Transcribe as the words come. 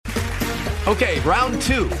Okay, round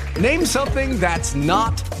two. Name something that's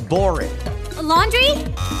not boring. A laundry?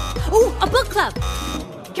 Ooh, a book club.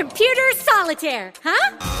 Computer solitaire,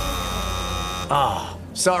 huh? Ah,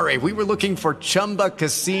 sorry, we were looking for Chumba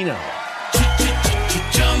Casino.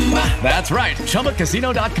 That's right,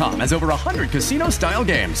 ChumbaCasino.com has over 100 casino-style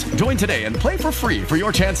games. Join today and play for free for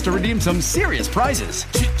your chance to redeem some serious prizes.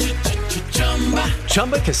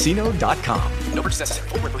 ChumbaCasino.com. No purchase necessary.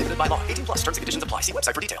 Void where prohibited by law. 18 plus terms and conditions apply. See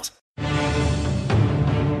website for details.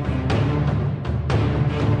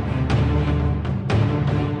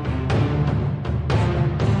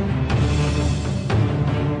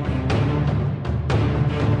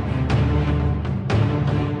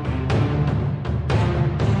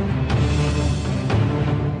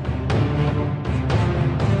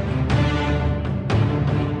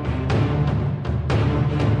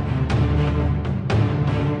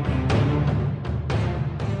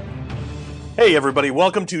 Hey everybody,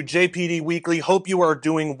 welcome to JPD Weekly. Hope you are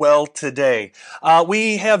doing well today.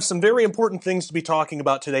 We have some very important things to be talking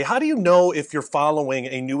about today. How do you know if you're following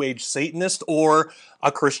a New Age Satanist or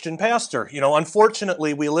a Christian pastor? You know,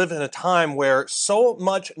 unfortunately, we live in a time where so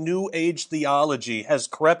much New Age theology has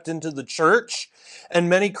crept into the church, and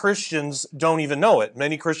many Christians don't even know it.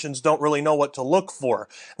 Many Christians don't really know what to look for.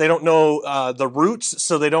 They don't know the roots,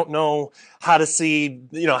 so they don't know how to see,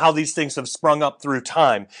 how these things have sprung up through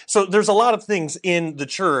time. So there's a lot of things in the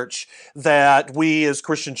church that we as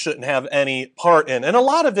Christians shouldn't have any part in. And a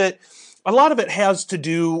lot of it has to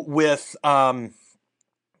do with, like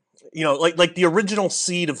the original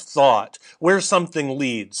seed of thought, where something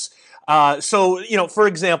leads. For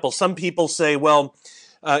example, some people say, well,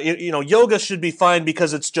 yoga should be fine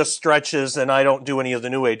because it's just stretches and I don't do any of the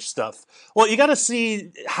New Age stuff. Well, you got to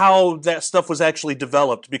see how that stuff was actually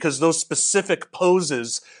developed, because those specific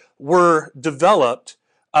poses were developed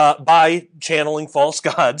by channeling false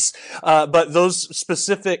gods, but those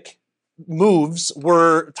specific moves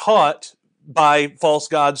were taught by false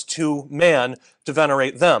gods to man to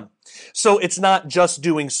venerate them. So it's not just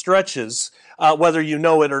doing stretches, whether you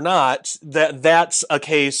know it or not, that's a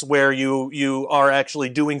case where you are actually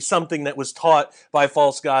doing something that was taught by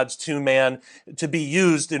false gods to man to be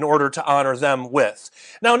used in order to honor them with.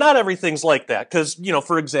 Now, not everything's like that, because,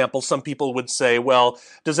 for example, some people would say, well,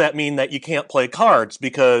 does that mean that you can't play cards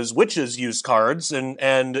because witches use cards, and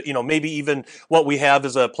maybe even what we have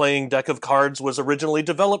as a playing deck of cards was originally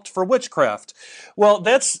developed for witchcraft? Well,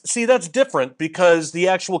 that's different, because the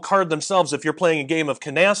actual card themselves, if you're playing a game of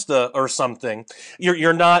canasta or something,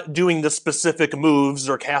 you're not doing the specific moves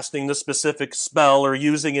or casting the specific spell or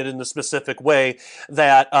using it in the specific way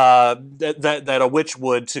that a witch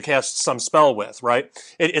would to cast some spell with, right?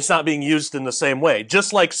 It's not being used in the same way.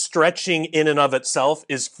 Just like stretching in and of itself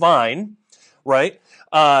is fine, right?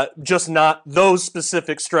 Just not those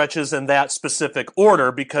specific stretches in that specific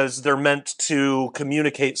order, because they're meant to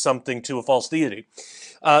communicate something to a false deity.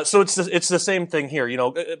 So it's the same thing here.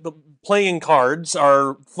 Playing cards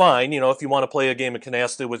are fine. If you want to play a game of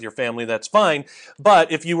canasta with your family, that's fine.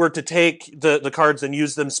 But if you were to take the cards and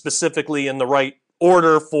use them specifically in the right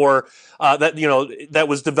order for that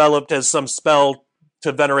was developed as some spell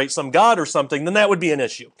to venerate some god or something, then that would be an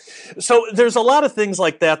issue. So there's a lot of things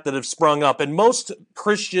like that have sprung up, and most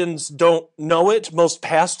Christians don't know it. Most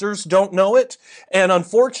pastors don't know it. And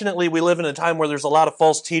unfortunately, we live in a time where there's a lot of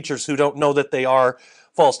false teachers who don't know that they are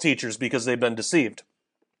false teachers because they've been deceived.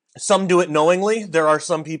 Some do it knowingly. There are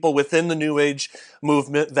some people within the New Age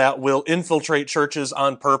movement that will infiltrate churches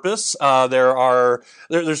on purpose.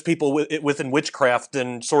 There's people within witchcraft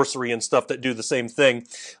and sorcery and stuff that do the same thing.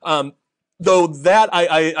 Though that,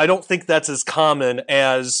 I don't think that's as common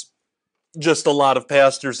as just a lot of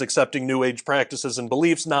pastors accepting New Age practices and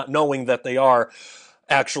beliefs, not knowing that they are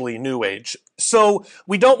actually New Age. So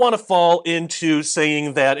we don't want to fall into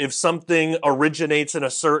saying that if something originates in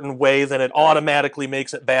a certain way, then it automatically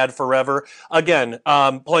makes it bad forever. Again,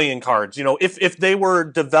 playing cards, if they were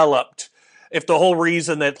developed, if the whole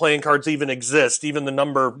reason that playing cards even exist, even the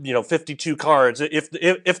number, 52 cards,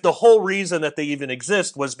 if the whole reason that they even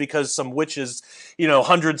exist was because some witches,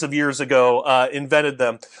 hundreds of years ago, invented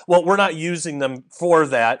them, well, we're not using them for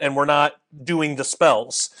that, and we're not doing the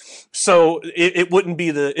spells. So it wouldn't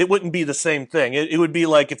be the same thing. It would be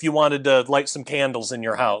like if you wanted to light some candles in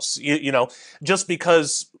your house, just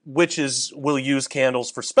because witches will use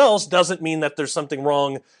candles for spells doesn't mean that there's something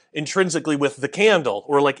wrong intrinsically with the candle,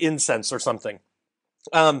 or like incense or something.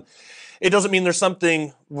 it doesn't mean there's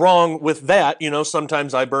something wrong with that.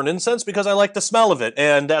 Sometimes I burn incense because I like the smell of it,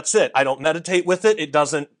 and that's it. I don't meditate with it. It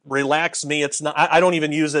doesn't relax me. It's not. I don't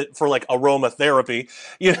even use it for like aromatherapy.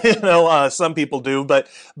 Some people do,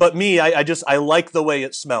 but me, I like the way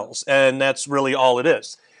it smells, and that's really all it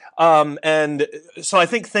is. And so I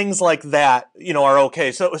think things like that, are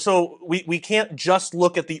okay. So we can't just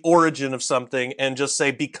look at the origin of something and just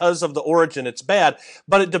say because of the origin it's bad,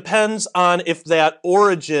 but it depends on if that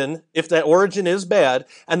origin is bad,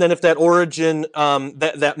 and then if that origin,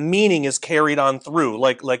 that meaning is carried on through,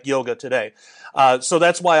 like yoga today. So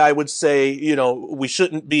that's why I would say, we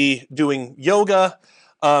shouldn't be doing yoga,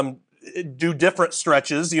 do different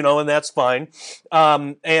stretches, and that's fine.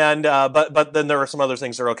 But then there are some other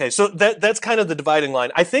things that are okay. So that's kind of the dividing line.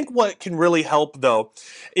 I think what can really help though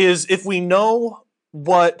is if we know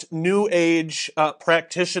what New Age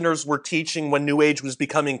practitioners were teaching when New Age was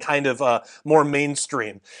becoming kind of more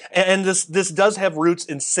mainstream. And this does have roots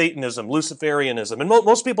in Satanism, Luciferianism, and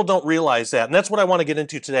most people don't realize that. And that's what I want to get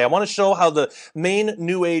into today. I want to show how the main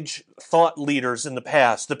New Age thought leaders in the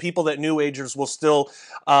past, the people that New Agers will still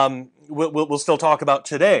talk about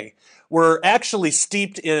today, were actually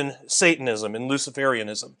steeped in Satanism and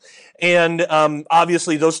Luciferianism. And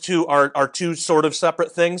obviously those two are two sort of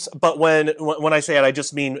separate things, but when I say it, I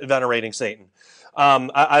just mean venerating Satan.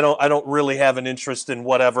 I don't really have an interest in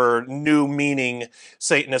whatever new meaning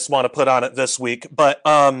Satanists want to put on it this week, but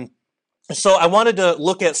so I wanted to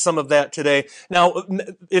look at some of that today. Now,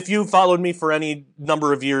 if you followed me for any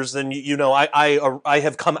number of years, then I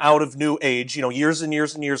have come out of New Age, years and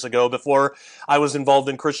years and years ago, before I was involved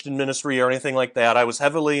in Christian ministry or anything like that. I was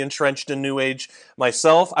heavily entrenched in New Age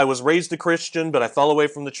myself. I was raised a Christian, but I fell away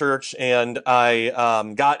from the church, and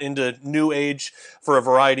I got into New Age for a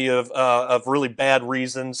variety of really bad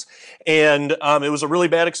reasons, and it was a really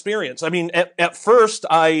bad experience. I mean, at first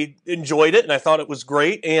I enjoyed it and I thought it was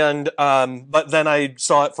great, and but then I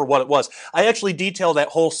saw it for what it was. I actually detail that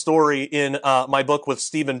whole story in my book with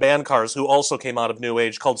Stephen Bancars, who also came out of New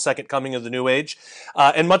Age, called Second Coming of the New Age.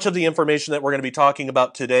 And much of the information that we're going to be talking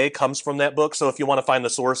about today comes from that book. So if you want to find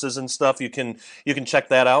the sources and stuff, you can check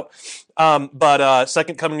that out. But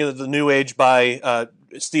Second Coming of the New Age by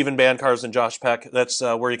Stephen Bancars and Josh Peck, that's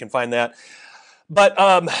where you can find that. But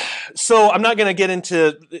so I'm not going to get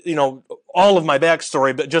into all of my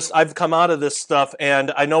backstory, but just I've come out of this stuff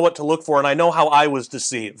and I know what to look for, and I know how I was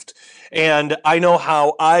deceived, and I know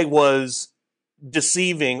how I was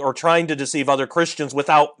deceiving or trying to deceive other Christians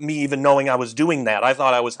without me even knowing I was doing that. I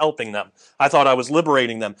thought I was helping them. I thought I was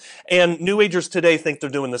liberating them. And New Agers today think they're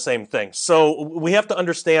doing the same thing. So we have to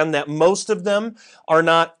understand that most of them are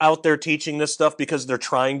not out there teaching this stuff because they're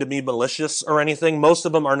trying to be malicious or anything. Most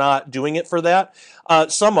of them are not doing it for that.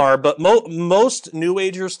 Some are, but most New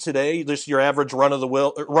Agers today, just your average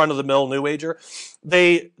run-of-the-mill New Ager,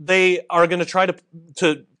 they are going to try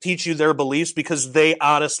to teach you their beliefs because they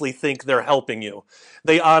honestly think they're helping you.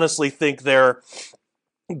 They honestly think they're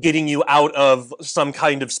getting you out of some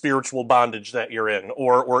kind of spiritual bondage that you're in,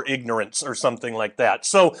 or ignorance or something like that.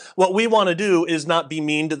 So what we want to do is not be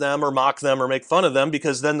mean to them or mock them or make fun of them,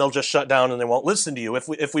 because then they'll just shut down and they won't listen to you.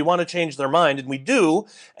 If we want to change their mind, and we do,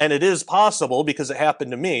 and it is possible because it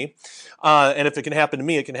happened to me, and if it can happen to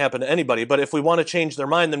me, it can happen to anybody. But if we want to change their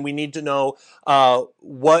mind, then we need to know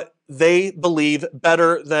what they believe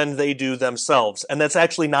better than they do themselves. And that's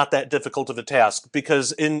actually not that difficult of a task,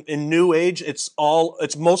 because in New Age, it's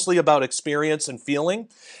mostly about experience and feeling.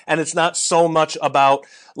 And it's not so much about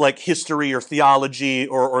like history or theology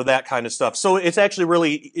or that kind of stuff. So it's actually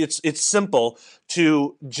really, it's simple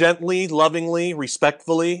to gently, lovingly,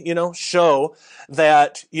 respectfully, show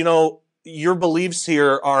that, your beliefs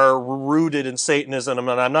here are rooted in Satanism,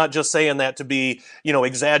 and I'm not just saying that to be,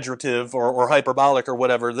 exaggerative or hyperbolic or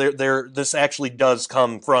whatever. This actually does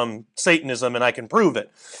come from Satanism, and I can prove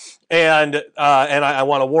it. And I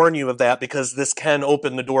want to warn you of that, because this can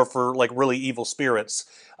open the door for like really evil spirits.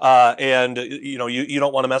 And you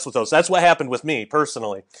don't want to mess with those. That's what happened with me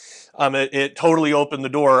personally. It totally opened the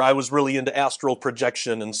door. I was really into astral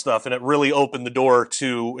projection and stuff, and it really opened the door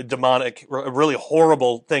to demonic, really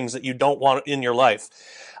horrible things that you don't want in your life.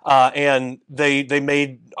 And they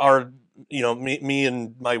made our, me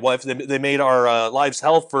and my wife, they made our lives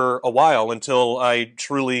hell for a while, until I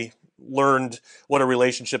truly learned what a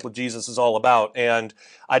relationship with Jesus is all about. And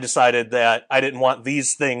I decided that I didn't want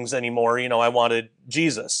these things anymore. I wanted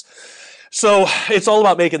Jesus. So it's all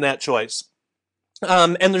about making that choice.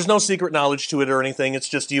 And there's no secret knowledge to it or anything. It's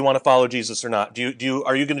just, do you want to follow Jesus or not?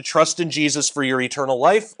 Are you going to trust in Jesus for your eternal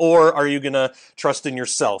life, or are you going to trust in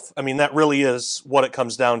yourself? I mean, that really is what it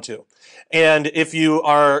comes down to. And if you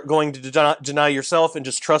are going to deny yourself and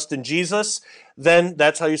just trust in Jesus, then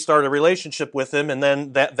that's how you start a relationship with him, and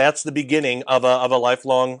then that's the beginning of a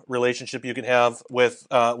lifelong relationship you can have with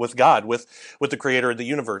God, with the creator of the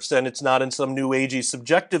universe. And it's not in some new agey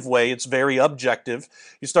subjective way, it's very objective.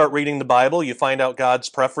 You start reading the Bible, you find out God's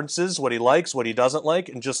preferences, what he likes, what he doesn't like,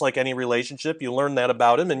 and just like any relationship, you learn that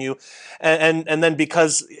about him, and then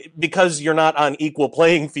because you're not on equal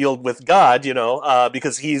playing field with God,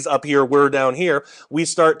 because he's up here, we're down here, we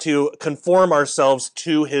start to conform ourselves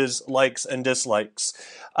to his likes and dislikes.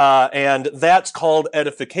 And that's called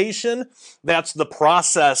edification. That's the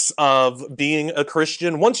process of being a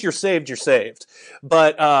Christian. Once you're saved, you're saved.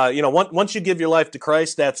 But once you give your life to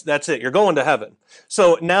Christ, that's it. You're going to heaven.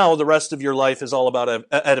 So now the rest of your life is all about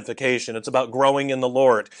edification. It's about growing in the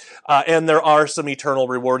Lord, and there are some eternal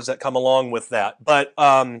rewards that come along with that. But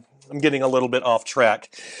I'm getting a little bit off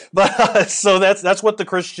track. But so that's what the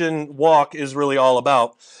Christian walk is really all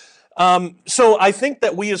about. So I think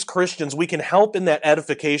that we as Christians, we can help in that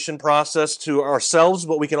edification process to ourselves,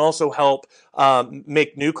 but we can also help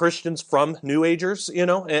make new Christians from New Agers,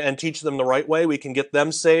 and teach them the right way. We can get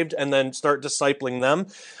them saved and then start discipling them,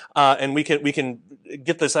 and we can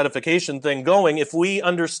get this edification thing going if we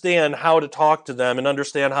understand how to talk to them and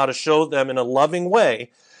understand how to show them in a loving way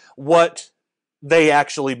what they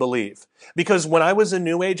actually believe. Because when I was in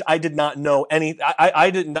New Age, I did not know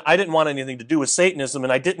I didn't want anything to do with Satanism,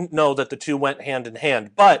 and I didn't know that the two went hand in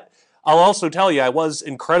hand. But I'll also tell you, I was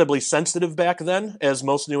incredibly sensitive back then, as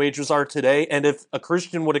most New Agers are today. And if a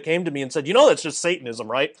Christian would have came to me and said, that's just Satanism,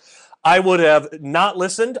 right? I would have not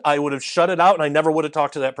listened. I would have shut it out, and I never would have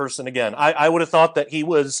talked to that person again. I would have thought that he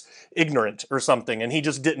was ignorant or something, and he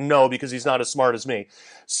just didn't know because he's not as smart as me.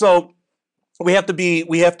 So we have to be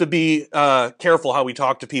careful how we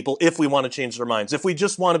talk to people if we want to change their minds. If we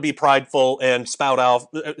just want to be prideful and spout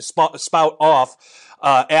off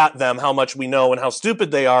at them how much we know and how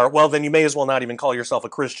stupid they are, well, then you may as well not even call yourself a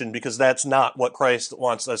Christian, because that's not what Christ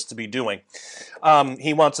wants us to be doing.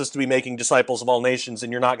 He wants us to be making disciples of all nations,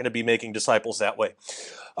 and you're not going to be making disciples that way.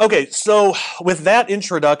 Okay, so with that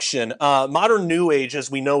introduction, modern New Age as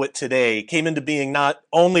we know it today came into being not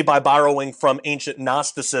only by borrowing from ancient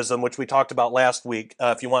Gnosticism, which we talked about last week.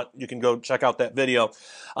 If you want, you can go check out that video,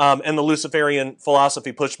 and the Luciferian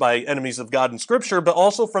philosophy pushed by enemies of God in Scripture, but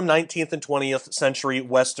also from 19th and 20th century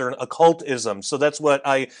Western occultism. So that's what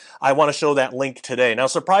I want to show that link today. Now,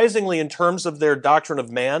 surprisingly, in terms of their doctrine of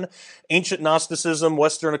man, ancient Gnosticism,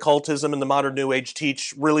 Western occultism, and the modern New Age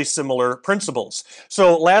teach really similar principles.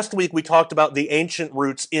 So last week we talked about the ancient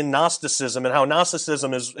roots in Gnosticism and how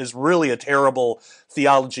Gnosticism is really a terrible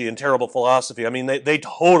theology and terrible philosophy. I mean, they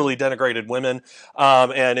totally denigrated women,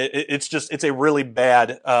 and it's a really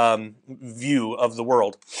bad view of the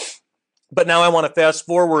world. But now I want to fast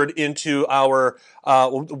forward into our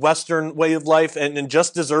Western way of life, and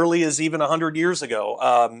just as early as even 100 years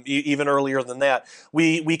ago, even earlier than that,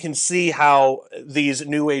 we can see how these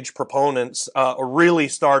New Age proponents really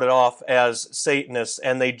started off as Satanists,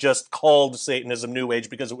 and they just called Satanism New Age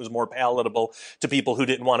because it was more palatable to people who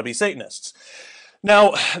didn't want to be Satanists.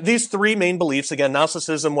 Now, these three main beliefs, again,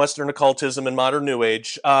 Gnosticism, Western occultism, and modern New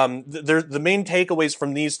Age, the main takeaways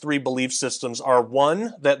from these three belief systems are,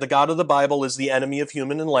 one, that the God of the Bible is the enemy of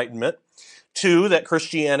human enlightenment; two, that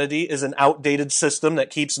Christianity is an outdated system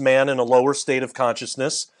that keeps man in a lower state of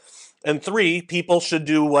consciousness; and three, people should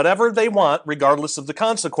do whatever they want regardless of the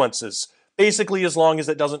consequences, basically as long as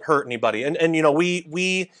it doesn't hurt anybody. And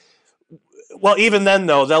well, even then,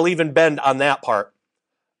 though, they'll even bend on that part.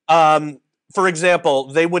 For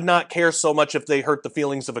example, they would not care so much if they hurt the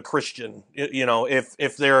feelings of a Christian,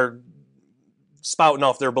 if they're spouting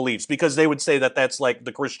off their beliefs, because they would say that that's like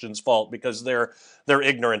the Christian's fault because they're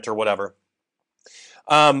ignorant or whatever.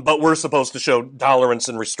 But we're supposed to show tolerance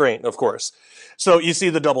and restraint, of course. So you see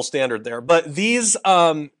the double standard there. But these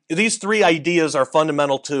three ideas are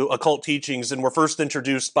fundamental to occult teachings, and were first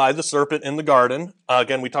introduced by the serpent in the garden.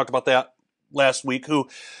 Again, we talked about that last week, who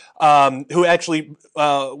actually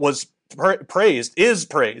is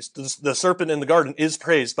praised. The serpent in the garden is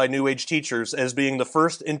praised by New Age teachers as being the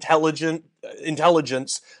first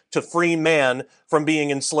intelligence to free man from being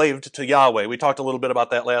enslaved to Yahweh. We talked a little bit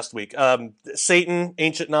about that last week. Satan,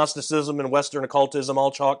 ancient Gnosticism, and Western occultism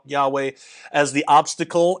all chalk Yahweh as the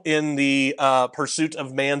obstacle in the pursuit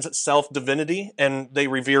of man's self-divinity, and they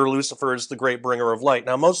revere Lucifer as the great bringer of light.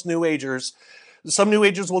 Now, some New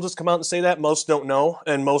Agers will just come out and say that. Most don't know,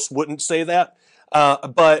 and most wouldn't say that.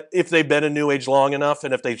 But if they've been in New Age long enough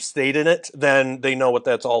and if they've stayed in it, then they know what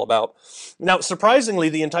that's all about. Now, surprisingly,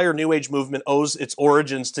 the entire New Age movement owes its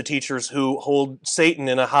origins to teachers who hold Satan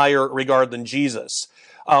in a higher regard than Jesus.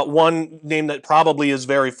 One name that probably is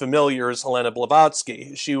very familiar is Helena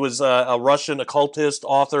Blavatsky. She was a Russian occultist,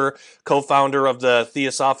 author, co-founder of the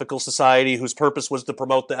Theosophical Society, whose purpose was to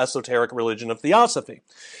promote the esoteric religion of Theosophy.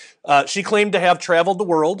 She claimed to have traveled the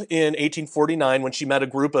world in 1849 when she met a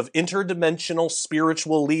group of interdimensional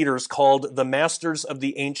spiritual leaders called the Masters of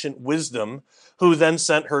the Ancient Wisdom, who then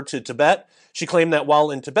sent her to Tibet. She claimed that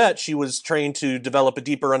while in Tibet, she was trained to develop a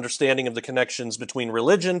deeper understanding of the connections between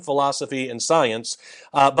religion, philosophy, and science.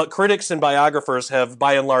 But critics and biographers have,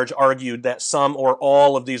 by and large, argued that some or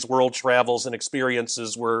all of these world travels and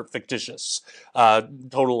experiences were fictitious.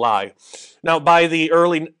 Total lie. Now, by the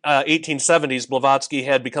early 1870s, Blavatsky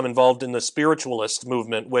had become involved in the spiritualist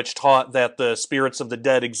movement, which taught that the spirits of the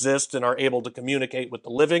dead exist and are able to communicate with the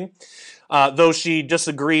living. Though she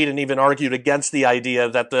disagreed and even argued against the idea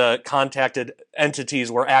that the contacted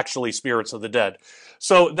entities were actually spirits of the dead.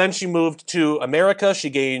 So then she moved to America. She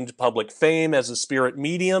gained public fame as a spirit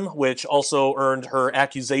medium, which also earned her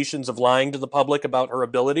accusations of lying to the public about her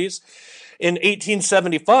abilities. In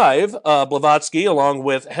 1875, Blavatsky, along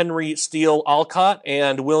with Henry Steele Alcott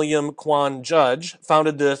and William Quan Judge,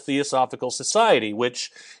 founded the Theosophical Society, which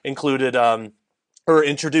included or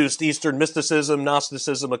introduced Eastern mysticism,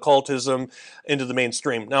 Gnosticism, occultism into the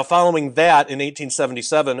mainstream. Now, following that, in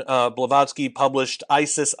 1877, Blavatsky published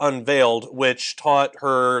Isis Unveiled, which taught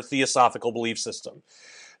her theosophical belief system.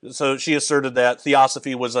 So she asserted that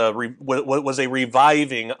theosophy was a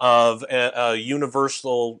reviving of a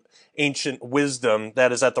universal ancient wisdom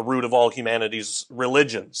that is at the root of all humanity's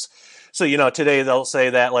religions. So, today they'll say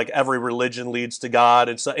that like every religion leads to God.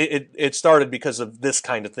 And so it started because of this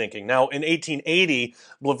kind of thinking. Now, in 1880,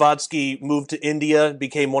 Blavatsky moved to India,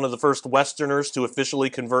 became one of the first Westerners to officially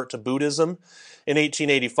convert to Buddhism. In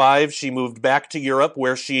 1885, she moved back to Europe,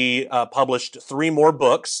 where she published 3 more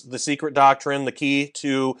books: The Secret Doctrine, The Key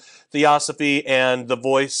to Theosophy, and The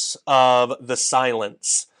Voice of the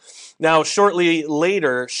Silence. Now, shortly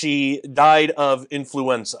later, she died of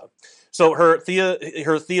influenza. So her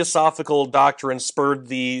theosophical doctrine spurred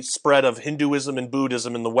the spread of Hinduism and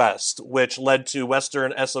Buddhism in the West, which led to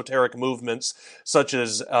Western esoteric movements such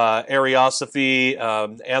as Ariosophy,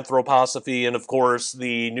 Anthroposophy, and of course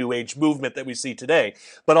the New Age movement that we see today.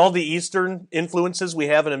 But all the Eastern influences we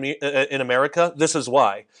have in America, this is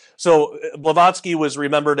why. So Blavatsky was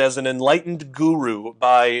remembered as an enlightened guru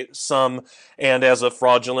by some and as a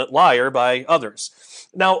fraudulent liar by others.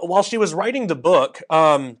 Now, while she was writing the book,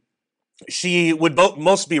 she would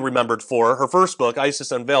most be remembered for her first book,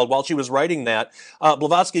 Isis Unveiled. While she was writing that,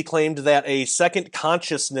 Blavatsky claimed that a second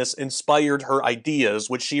consciousness inspired her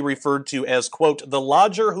ideas, which she referred to as, quote, the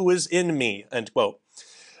lodger who is in me, end quote.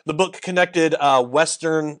 The book connected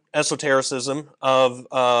Western esotericism of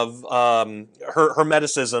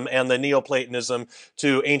Hermeticism and the Neoplatonism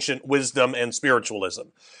to ancient wisdom and spiritualism.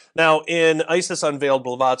 Now, in Isis Unveiled,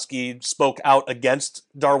 Blavatsky spoke out against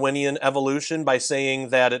Darwinian evolution by saying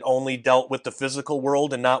that it only dealt with the physical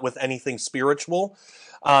world and not with anything spiritual.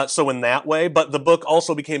 So in that way, but the book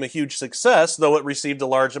also became a huge success, though it received a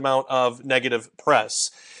large amount of negative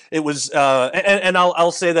press. It was, and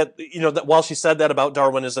I'll say that, that while she said that about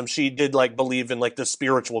Darwinism, she did believe in the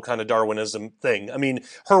spiritual kind of Darwinism thing. I mean,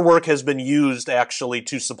 her work has been used actually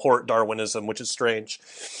to support Darwinism, which is strange.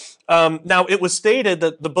 Now, it was stated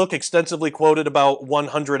that the book extensively quoted about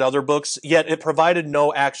 100 other books, yet it provided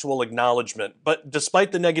no actual acknowledgement. But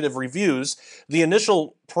despite the negative reviews, the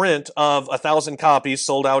initial print of 1,000 copies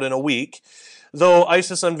sold out in a week. Though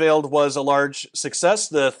Isis Unveiled was a large success,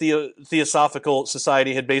 the Theosophical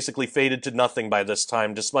Society had basically faded to nothing by this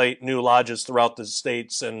time, despite new lodges throughout the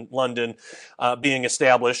States and London being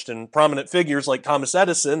established and prominent figures like Thomas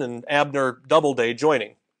Edison and Abner Doubleday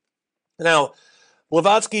joining. Now,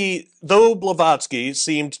 Blavatsky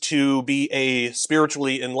seemed to be a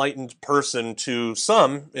spiritually enlightened person to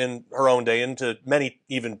some in her own day and to many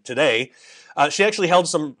even today, she actually held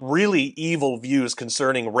some really evil views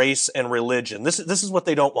concerning race and religion. This is what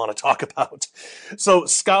they don't want to talk about. So,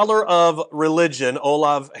 scholar of religion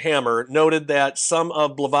Olav Hammer noted that some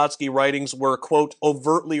of Blavatsky's writings were, quote,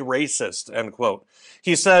 overtly racist, end quote.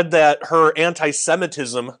 He said that her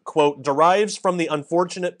anti-Semitism, quote, derives from the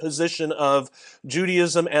unfortunate position of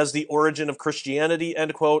Judaism as the origin of Christianity,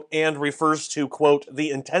 end quote, and refers to, quote, the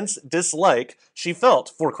intense dislike she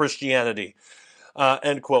felt for Christianity,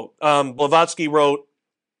 end quote. Blavatsky wrote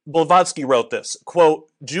this, quote,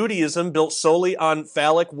 Judaism built solely on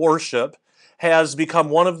phallic worship has become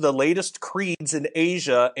one of the latest creeds in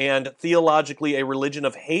Asia and theologically a religion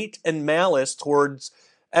of hate and malice towards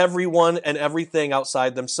everyone and everything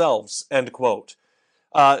outside themselves, end quote.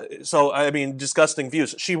 Disgusting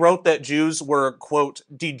views. She wrote that Jews were, quote,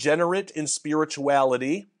 degenerate in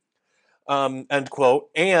spirituality, end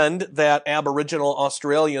quote, and that Aboriginal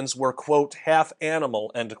Australians were, quote, half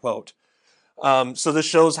animal, end quote. So this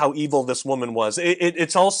shows how evil this woman was. It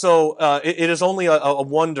is only a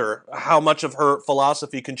wonder how much of her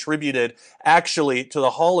philosophy contributed actually to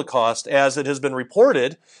the Holocaust, as it has been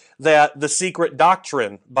reported that The Secret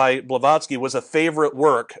Doctrine by Blavatsky was a favorite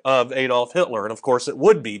work of Adolf Hitler, and of course it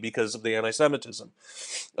would be because of the anti-Semitism.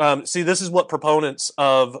 This is what proponents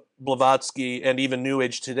of Blavatsky and even New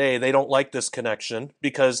Age today, they don't like this connection,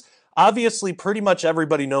 because obviously pretty much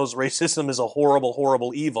everybody knows racism is a horrible,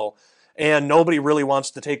 horrible evil, and nobody really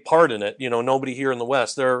wants to take part in it. Nobody here in the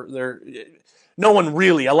West. No one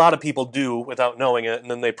really. A lot of people do without knowing it,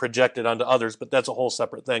 and then they project it onto others, but that's a whole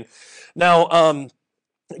separate thing. Now,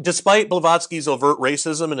 despite Blavatsky's overt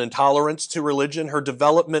racism and intolerance to religion, her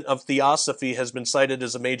development of theosophy has been cited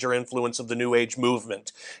as a major influence of the New Age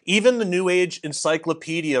movement. Even the New Age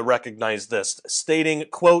Encyclopedia recognized this, stating,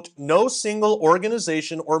 quote, no single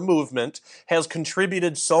organization or movement has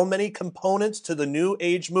contributed so many components to the New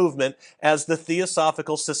Age movement as the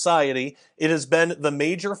Theosophical Society. It has been the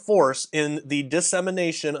major force in the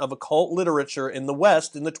dissemination of occult literature in the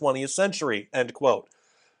West in the 20th century, end quote.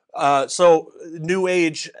 So New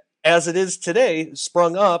Age, as it is today,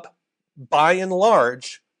 sprung up, by and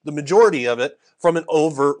large, the majority of it, from an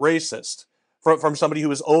overt racist, from somebody who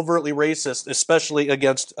was overtly racist, especially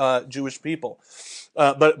against Jewish people,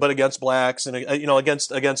 but against blacks and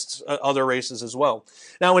against other races as well.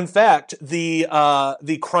 Now, in fact, the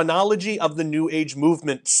chronology of the New Age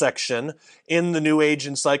movement section in the New Age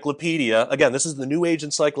Encyclopedia, again, this is the New Age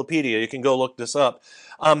Encyclopedia, you can go look this up,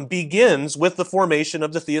 begins with the formation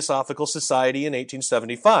of the Theosophical Society in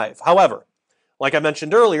 1875. However, like I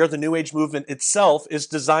mentioned earlier, the New Age movement itself is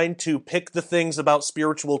designed to pick the things about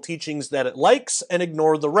spiritual teachings that it likes and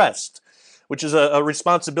ignore the rest, which is a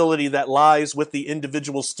responsibility that lies with the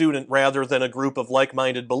individual student rather than a group of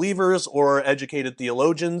like-minded believers or educated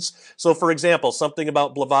theologians. So, for example, something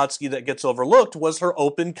about Blavatsky that gets overlooked was her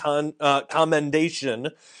open commendation,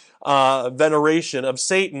 veneration of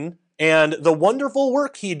Satan, and the wonderful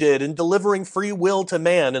work he did in delivering free will to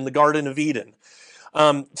man in the Garden of Eden.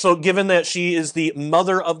 So given that she is the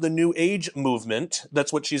mother of the New Age movement,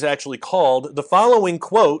 that's what she's actually called, the following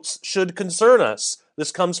quotes should concern us.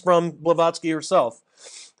 This comes from Blavatsky herself.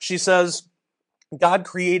 She says, God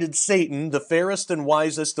created Satan, the fairest and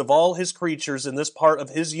wisest of all his creatures in this part of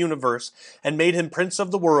his universe, and made him prince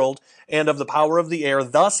of the world and of the power of the air.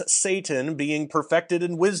 Thus Satan, being perfected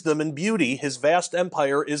in wisdom and beauty, his vast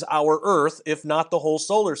empire is our earth, if not the whole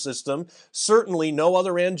solar system. Certainly no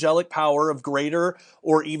other angelic power of greater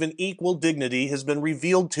or even equal dignity has been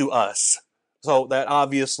revealed to us. So that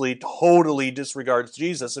obviously totally disregards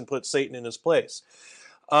Jesus and puts Satan in his place.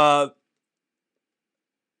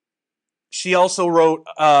 She also wrote,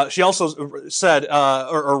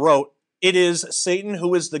 wrote, it is Satan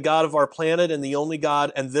who is the God of our planet and the only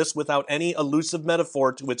God, and this without any elusive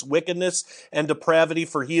metaphor to its wickedness and depravity,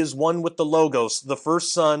 for he is one with the Logos, the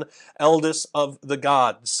first son, eldest of the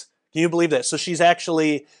gods. Can you believe that? So she's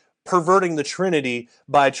actually perverting the Trinity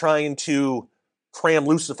by trying to cram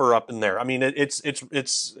Lucifer up in there. I mean,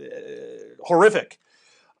 it's horrific.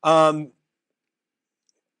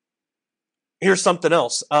 Here's something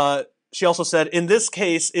else. She also said, in this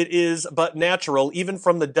case, it is but natural, even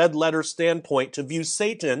from the dead letter standpoint, to view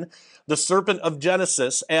Satan, the serpent of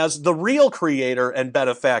Genesis, as the real creator and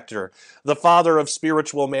benefactor, the father of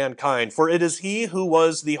spiritual mankind. For it is he who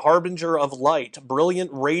was the harbinger of light,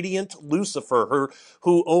 brilliant, radiant Lucifer,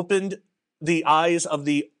 who opened the eyes of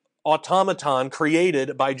the automaton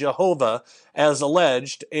created by Jehovah, as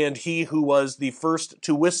alleged, and he who was the first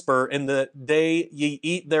to whisper, in the day ye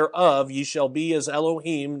eat thereof, ye shall be as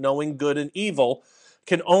Elohim, knowing good and evil,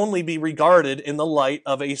 can only be regarded in the light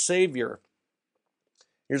of a Savior.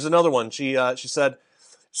 Here's another one. She said,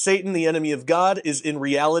 Satan, the enemy of God, is in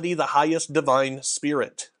reality the highest divine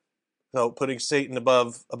spirit. So putting Satan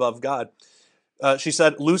above God. She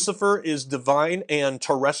said, Lucifer is divine and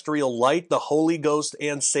terrestrial light, the Holy Ghost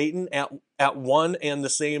and Satan at one and the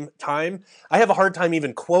same time. I have a hard time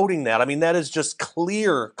even quoting that. I mean, that is just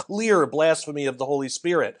clear blasphemy of the Holy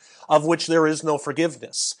Spirit, of which there is no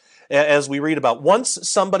forgiveness, as we read about. Once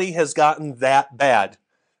somebody has gotten that bad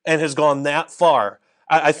and has gone that far,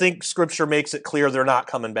 I think Scripture makes it clear they're not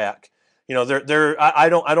coming back. I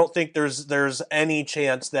don't think there's any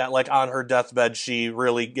chance that like on her deathbed she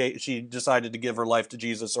decided to give her life to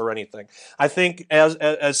Jesus or anything. I think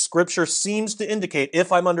as Scripture seems to indicate,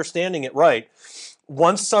 if I'm understanding it right,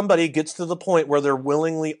 once somebody gets to the point where they're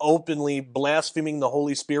willingly, openly blaspheming the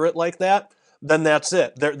Holy Spirit like that, then that's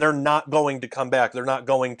it. They're not going to come back. They're not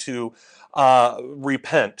going to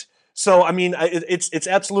repent. So, I mean, it's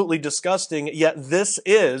absolutely disgusting, yet this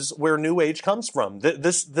is where New Age comes from.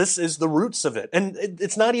 This is the roots of it. And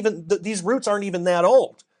it's not even, these roots aren't even that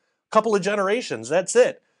old. A couple of generations, that's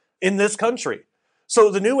it, in this country. So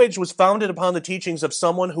the New Age was founded upon the teachings of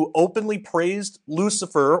someone who openly praised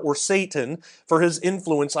Lucifer or Satan for his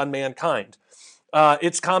influence on mankind.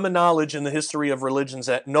 It's common knowledge in the history of religions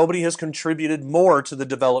that nobody has contributed more to the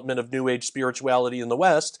development of New Age spirituality in the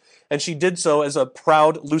West, and she did so as a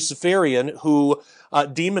proud Luciferian who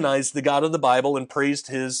demonized the God of the Bible and praised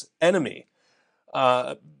his enemy.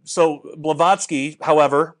 So Blavatsky,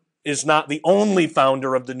 however, is not the only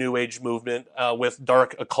founder of the New Age movement with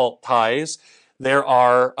dark occult ties. There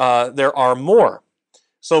are more.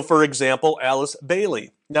 So, for example, Alice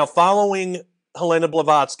Bailey. Now, following Helena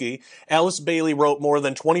Blavatsky, Alice Bailey wrote more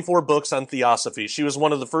than 24 books on theosophy. She was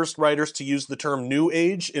one of the first writers to use the term New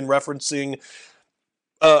Age in referencing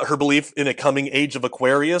her belief in a coming age of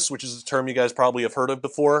Aquarius, which is a term you guys probably have heard of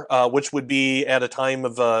before, which would be at a time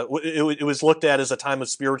of, it was looked at as a time of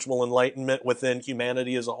spiritual enlightenment within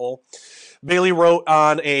humanity as a whole. Bailey wrote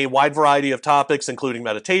on a wide variety of topics, including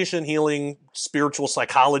meditation, healing, spiritual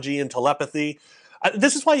psychology, and telepathy.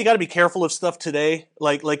 This is why you got to be careful of stuff today.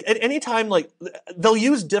 Like at any time, like they'll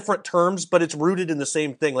use different terms, but it's rooted in the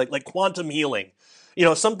same thing, like quantum healing,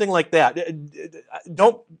 something like that.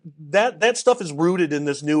 That stuff is rooted in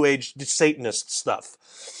this New Age Satanist stuff,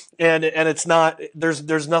 and it's not.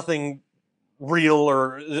 There's nothing real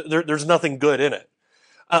or there's nothing good in it.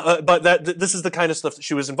 But this is the kind of stuff that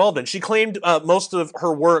she was involved in. She claimed most of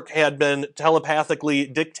her work had been telepathically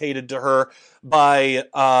dictated to her by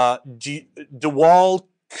DeWal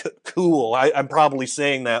Cool. I'm probably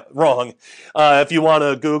saying that wrong. If you want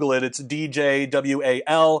to Google it, it's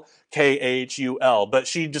DJWALKHUL. But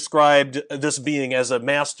she described this being as a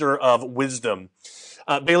master of wisdom.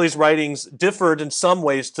 Bailey's writings differed in some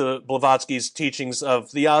ways to Blavatsky's teachings of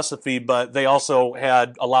theosophy, but they also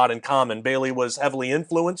had a lot in common. Bailey was heavily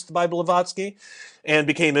influenced by Blavatsky and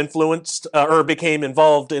became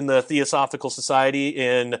involved in the Theosophical Society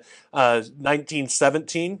in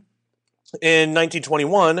 1917. In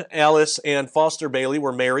 1921, Alice and Foster Bailey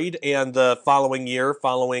were married, and the following year,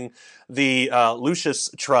 following the Lucius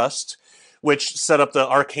Trust, which set up the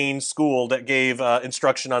arcane school that gave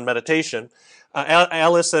instruction on meditation,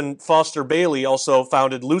 Alice and Foster Bailey also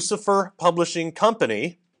founded Lucifer Publishing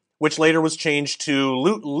Company, which later was changed to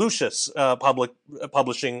Lucius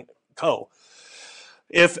Publishing Co.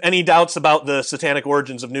 If any doubts about the satanic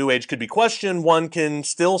origins of New Age could be questioned, one can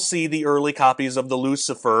still see the early copies of the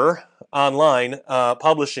Lucifer online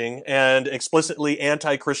publishing and explicitly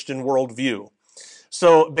anti-Christian worldview.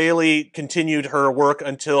 So Bailey continued her work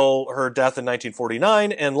until her death in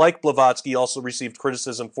 1949, and like Blavatsky, also received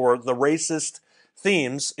criticism for the racist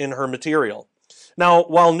themes in her material. Now,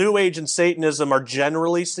 while New Age and Satanism are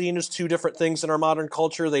generally seen as two different things in our modern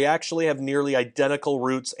culture, they actually have nearly identical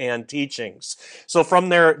roots and teachings. So from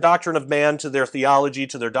their doctrine of man to their theology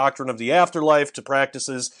to their doctrine of the afterlife to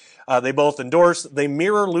practices they both endorse, they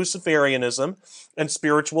mirror Luciferianism and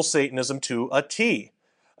spiritual Satanism to a T.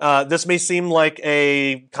 This may seem like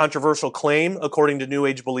a controversial claim according to New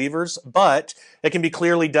Age believers, but it can be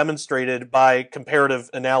clearly demonstrated by comparative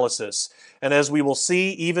analysis. And as we will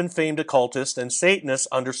see, even famed occultists and Satanists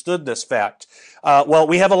understood this fact. Well,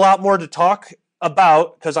 we have a lot more to talk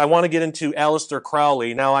about because I want to get into Aleister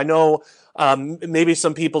Crowley. Now, I know maybe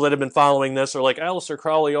some people that have been following this are like, Aleister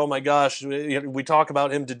Crowley, oh my gosh, we talk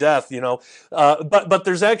about him to death, But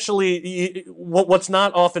there's actually, what's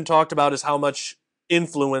not often talked about is how much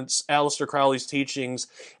influence Aleister Crowley's teachings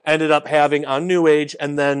ended up having on New Age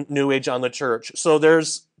and then New Age on the church. So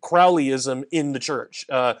there's Crowleyism in the church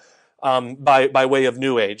by way of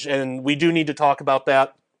New Age. And we do need to talk about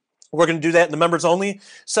that. We're going to do that in the members only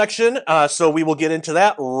section. So we will get into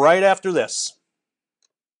that right after this.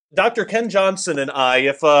 Dr. Ken Johnson and I,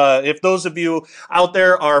 if those of you out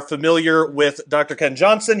there are familiar with Dr. Ken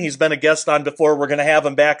Johnson, he's been a guest on before. We're going to have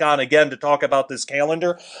him back on again to talk about this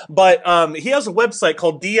calendar. But he has a website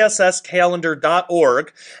called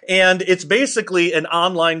dsscalendar.org, and it's basically an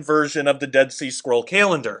online version of the Dead Sea Scroll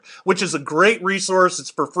calendar, which is a great resource.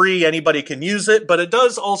 It's for free. Anybody can use it, but it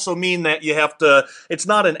does also mean that you have to, it's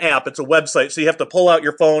not an app, it's a website, so you have to pull out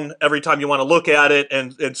your phone every time you want to look at it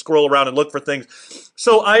and scroll around and look for things.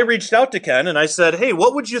 So I reached out to Ken and I said, hey,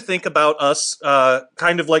 what would you think about us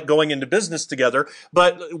kind of like going into business together?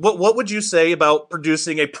 But what would you say about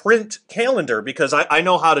producing a print calendar? Because I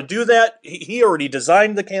know how to do that. He already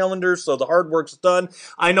designed the calendar, so the hard work's done.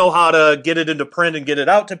 I know how to get it into print and get it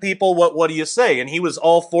out to people. What do you say? And he was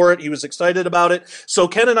all for it. He was excited about it. So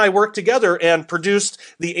Ken and I worked together and produced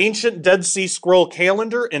the Ancient Dead Sea Scroll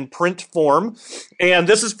calendar in print form. And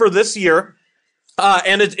this is for this year.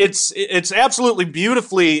 And it's absolutely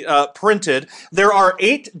beautifully printed. There are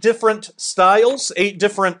 8 different styles, 8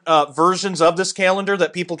 different versions of this calendar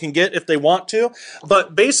that people can get if they want to.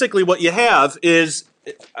 But basically what you have is,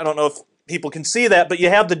 I don't know if people can see that, but you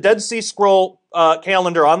have the Dead Sea Scroll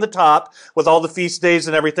calendar on the top with all the feast days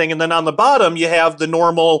and everything, and then on the bottom you have the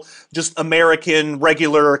normal, just American,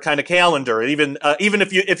 regular kind of calendar. Even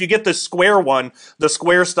if you get the square one, the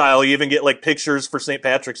square style, you even get like pictures for St.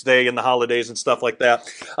 Patrick's Day and the holidays and stuff like that.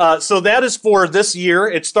 So that is for this year.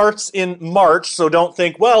 It starts in March, so don't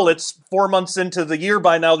think, well, it's 4 months into the year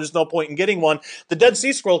by now, there's no point in getting one. The Dead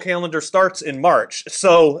Sea Scroll calendar starts in March,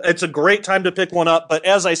 so it's a great time to pick one up. But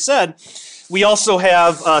as I said, we also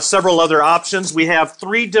have several other options. We have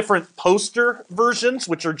 3 different poster versions,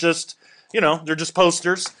 which are just, they're just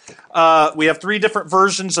posters. We have 3 different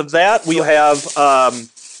versions of that. We have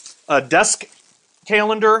a desk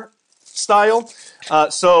calendar style.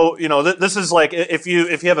 So this is like if you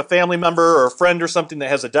have a family member or a friend or something that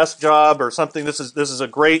has a desk job or something, this is a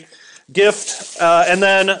great gift. And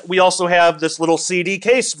then we also have this little CD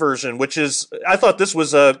case version, which is, I thought this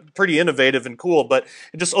was pretty innovative and cool, but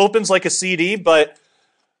it just opens like a CD, but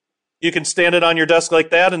you can stand it on your desk like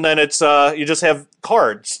that, and then it's you just have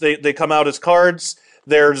cards. They come out as cards.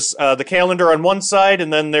 There's the calendar on one side,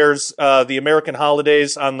 and then there's the American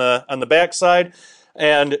holidays on the back side.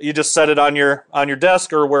 And you just set it on your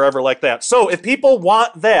desk or wherever like that. So if people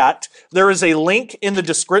want that, there is a link in the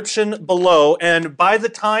description below, and by the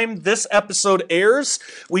time this episode airs,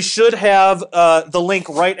 we should have the link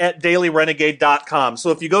right at dailyrenegade.com.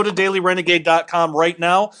 So if you go to dailyrenegade.com right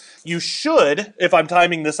now, you should, if I'm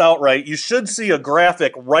timing this out right, you should see a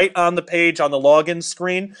graphic right on the page on the login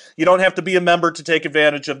screen. You don't have to be a member to take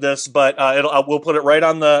advantage of this, but we'll put it right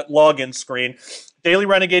on the login screen.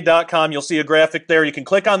 dailyrenegade.com, you'll see a graphic there. You can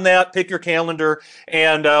click on that, pick your calendar,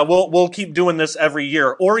 and we'll keep doing this every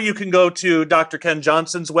year. Or you can go to Dr. Ken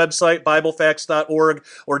Johnson's website, biblefacts.org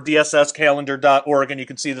or dsscalendar.org, and you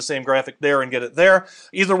can see the same graphic there and get it there.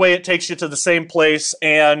 Either way, it takes you to the same place,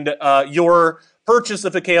 and your purchase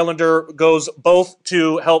of a calendar goes both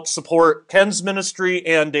to help support Ken's ministry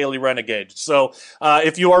and Daily Renegade. So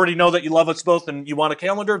if you already know that you love us both and you want a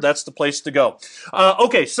calendar, that's the place to go.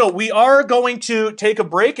 Okay, so we are going to take a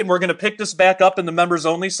break, and we're going to pick this back up in the members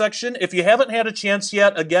only section. If you haven't had a chance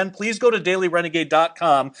yet, again, please go to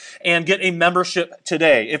dailyrenegade.com and get a membership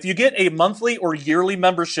today. If you get a monthly or yearly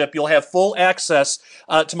membership, you'll have full access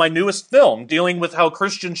to my newest film dealing with how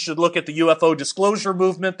Christians should look at the UFO disclosure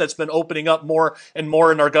movement that's been opening up more and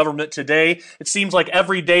more in our government today. It seems like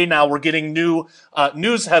every day now we're getting new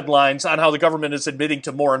news headlines on how the government is admitting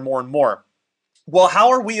to more and more and more. Well, how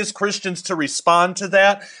are we as Christians to respond to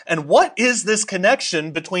that? And what is this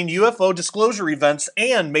connection between UFO disclosure events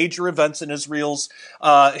and major events in Israel's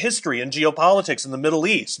history and geopolitics in the Middle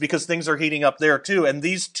East? Because things are heating up there too. And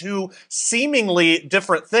these two seemingly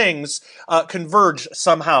different things converge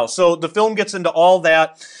somehow. So the film gets into all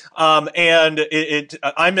that. And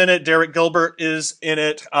I'm in it. Derek Gilbert is in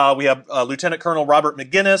it. We have Lieutenant Colonel Robert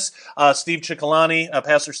McGinnis, Steve Ciccolani,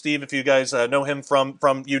 Pastor Steve, if you guys know him from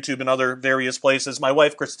YouTube and other various places. My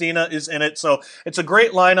wife Christina is in it. So it's a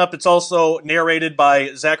great lineup. It's also narrated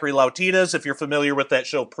by Zachary Lautitas. If you're familiar with that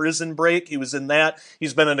show Prison Break, he was in that.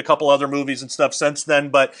 He's been in a couple other movies and stuff since then,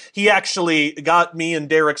 but he actually got me and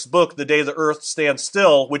Derek's book, The Day the Earth Stands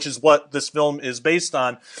Still, which is what this film is based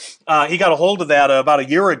on. He got a hold of that about a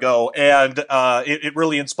year ago, and it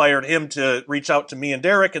really inspired him to reach out to me and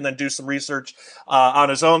Derek and then do some research on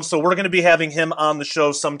his own. So we're going to be having him on the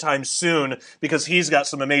show sometime soon because he's got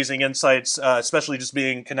some amazing insights, especially just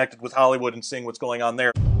being connected with Hollywood and seeing what's going on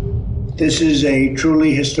there. This is a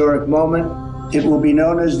truly historic moment. It will be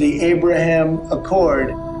known as the Abraham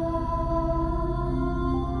Accord.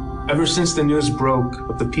 Ever since the news broke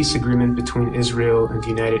of the peace agreement between Israel and the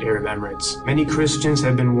United Arab Emirates, many Christians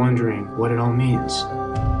have been wondering what it all means.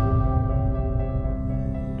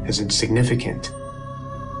 Is it significant?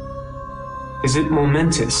 Is it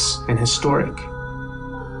momentous and historic?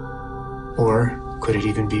 Or could it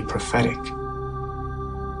even be prophetic?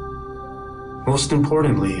 Most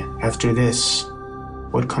importantly, after this,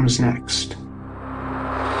 what comes next?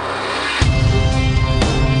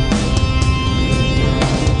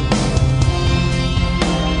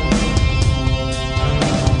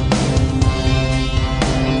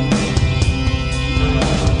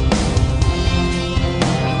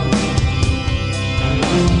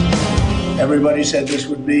 Everybody said this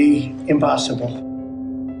would be impossible.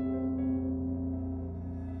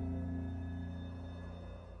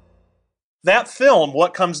 That film,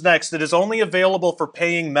 What Comes Next, it is only available for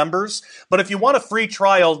paying members, but if you want a free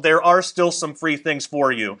trial, there are still some free things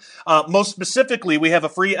for you. Most specifically, we have a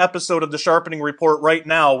free episode of The Sharpening Report right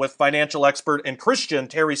now with financial expert and Christian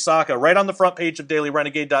Terry Saka right on the front page of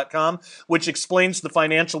DailyRenegade.com, which explains the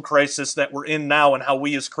financial crisis that we're in now and how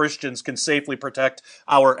we as Christians can safely protect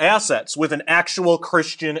our assets with an actual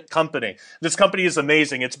Christian company. This company is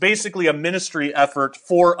amazing. It's basically a ministry effort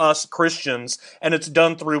for us Christians, and it's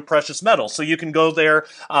done through precious metals. So you can go there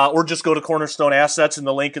or just go to Cornerstone Assets in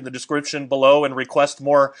the link in the description below and request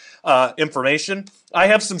more information. I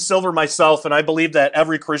have some silver myself, and I believe that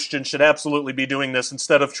every Christian should absolutely be doing this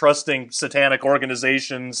instead of trusting satanic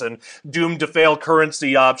organizations and doomed to fail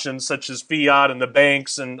currency options such as fiat and the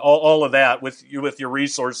banks and all of that with your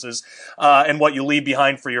resources and what you leave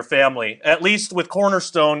behind for your family. At least with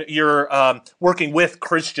Cornerstone, you're working with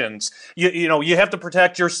Christians. You have to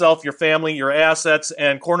protect yourself, your family, your assets,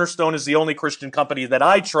 and Cornerstone is the only Christian company that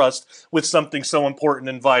I trust with something so important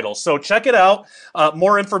and vital. So check it out.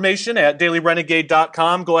 More information at DailyRenegade.com.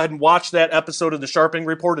 Go ahead and watch that episode of The Sharpening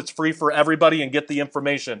Report. It's free for everybody and get the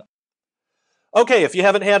information. Okay, if you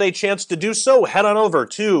haven't had a chance to do so, head on over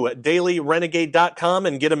to DailyRenegade.com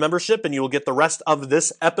and get a membership, and you will get the rest of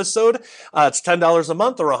this episode. It's $10 a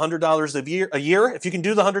month or $100 a year. If you can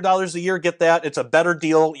do the $100 a year, get that. It's a better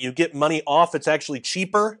deal. You get money off. It's actually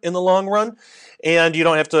cheaper in the long run, and you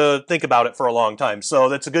don't have to think about it for a long time. So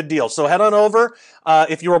that's a good deal. So head on over.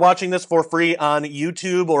 If you are watching this for free on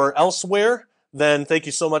YouTube or elsewhere, then thank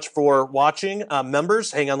you so much for watching.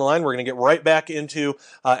 Members, hang on the line. We're going to get right back into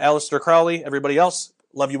Aleister Crowley. Everybody else,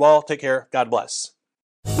 love you all. Take care. God bless.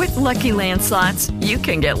 With Lucky Land Slots, you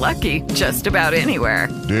can get lucky just about anywhere.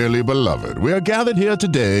 Dearly beloved, we are gathered here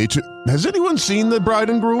today to... Has anyone seen the bride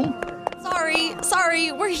and groom?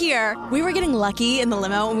 Sorry, we're here. We were getting lucky in the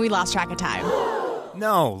limo and we lost track of time.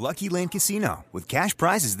 No, Lucky Land Casino, with cash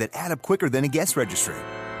prizes that add up quicker than a guest registry.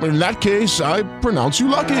 In that case, I pronounce you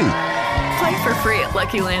lucky. Play for free at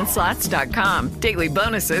LuckyLandSlots.com. Daily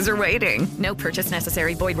bonuses are waiting. No purchase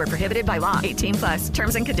necessary. Void where prohibited by law. 18+.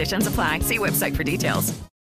 Terms and conditions apply. See website for details.